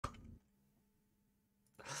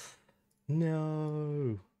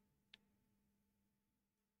No.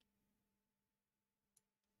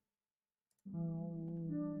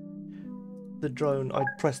 The drone, I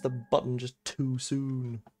pressed the button just too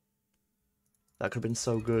soon. That could have been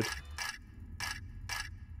so good.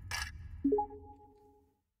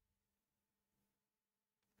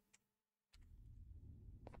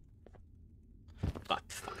 I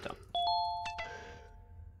fucked up.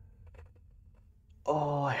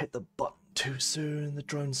 Oh, I hit the button too soon. The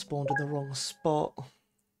drone spawned in the wrong spot.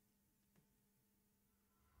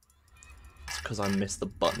 It's because I missed the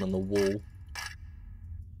button on the wall.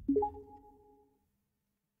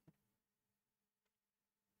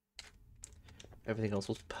 Everything else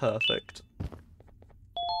was perfect.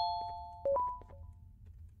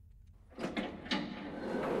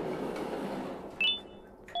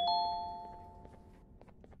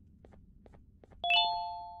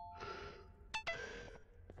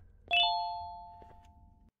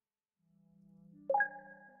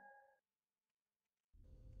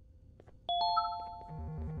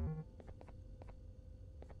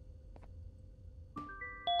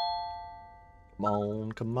 Come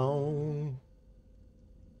on, come on.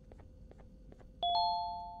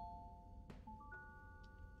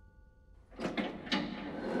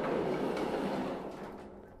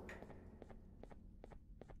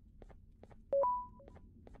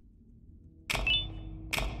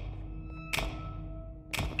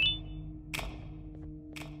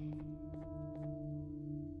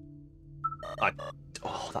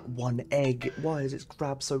 Oh, that one egg. Why is its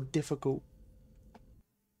grab so difficult?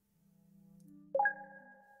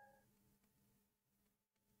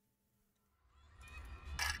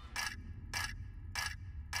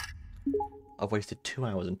 I've wasted 2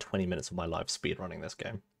 hours and 20 minutes of my life speedrunning this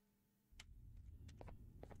game.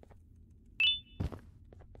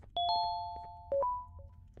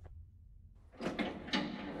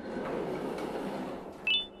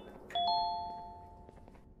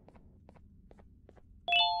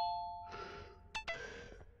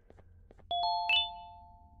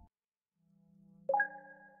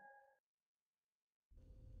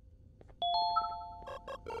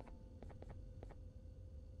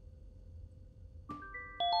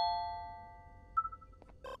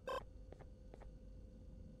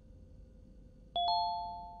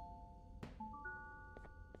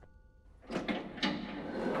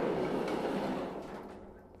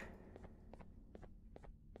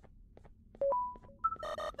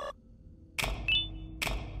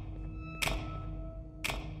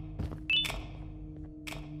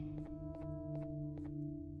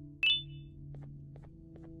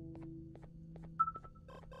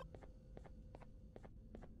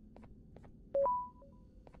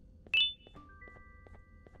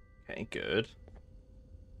 Okay, good.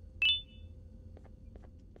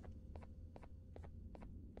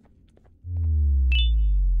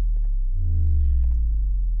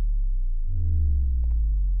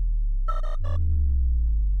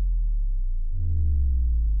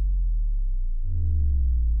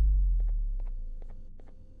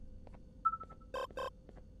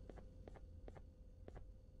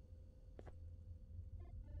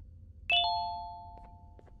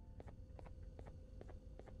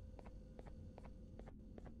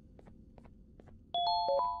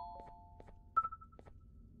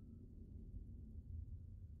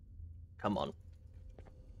 Come on.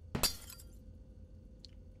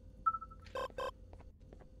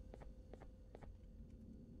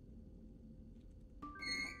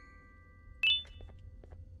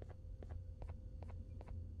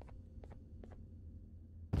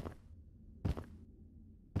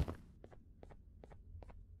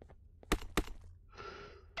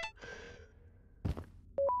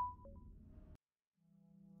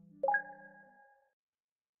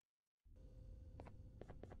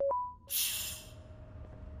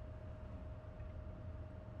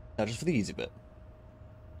 Now just for the easy bit.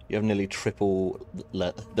 You have nearly triple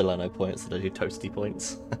the Leno points that I do Toasty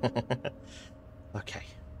points. Okay.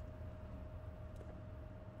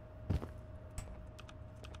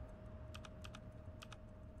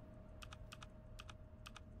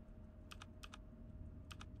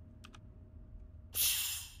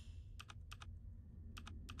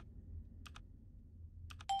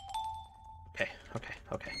 Okay, okay,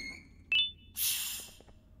 okay.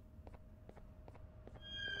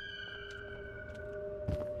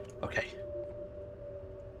 Okay.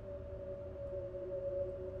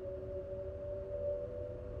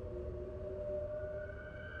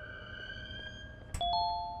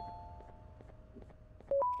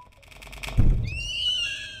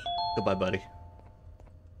 Goodbye, buddy.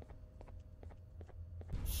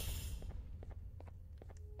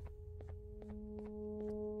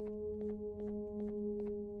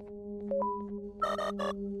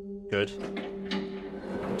 Good.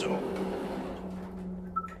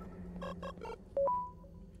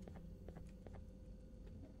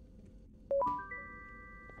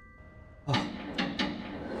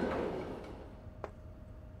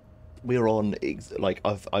 We're on like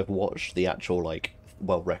I've watched the actual like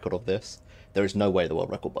world record of this. There is no way the world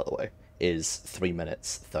record, by the way, is 3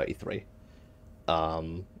 minutes 33.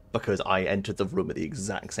 Because I entered the room at the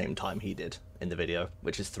exact same time he did in the video,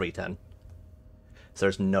 which is 3:10. So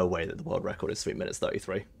there's no way that the world record is 3 minutes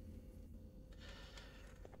 33.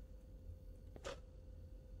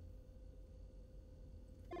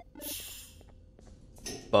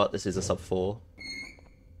 But this is a sub 4.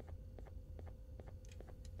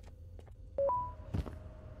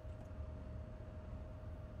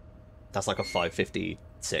 That's like a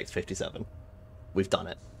 5:56, 57. We've done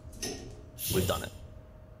it. We've done it.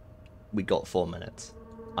 We got 4 minutes.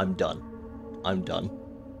 I'm done. I'm done.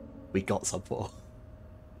 We got sub 4.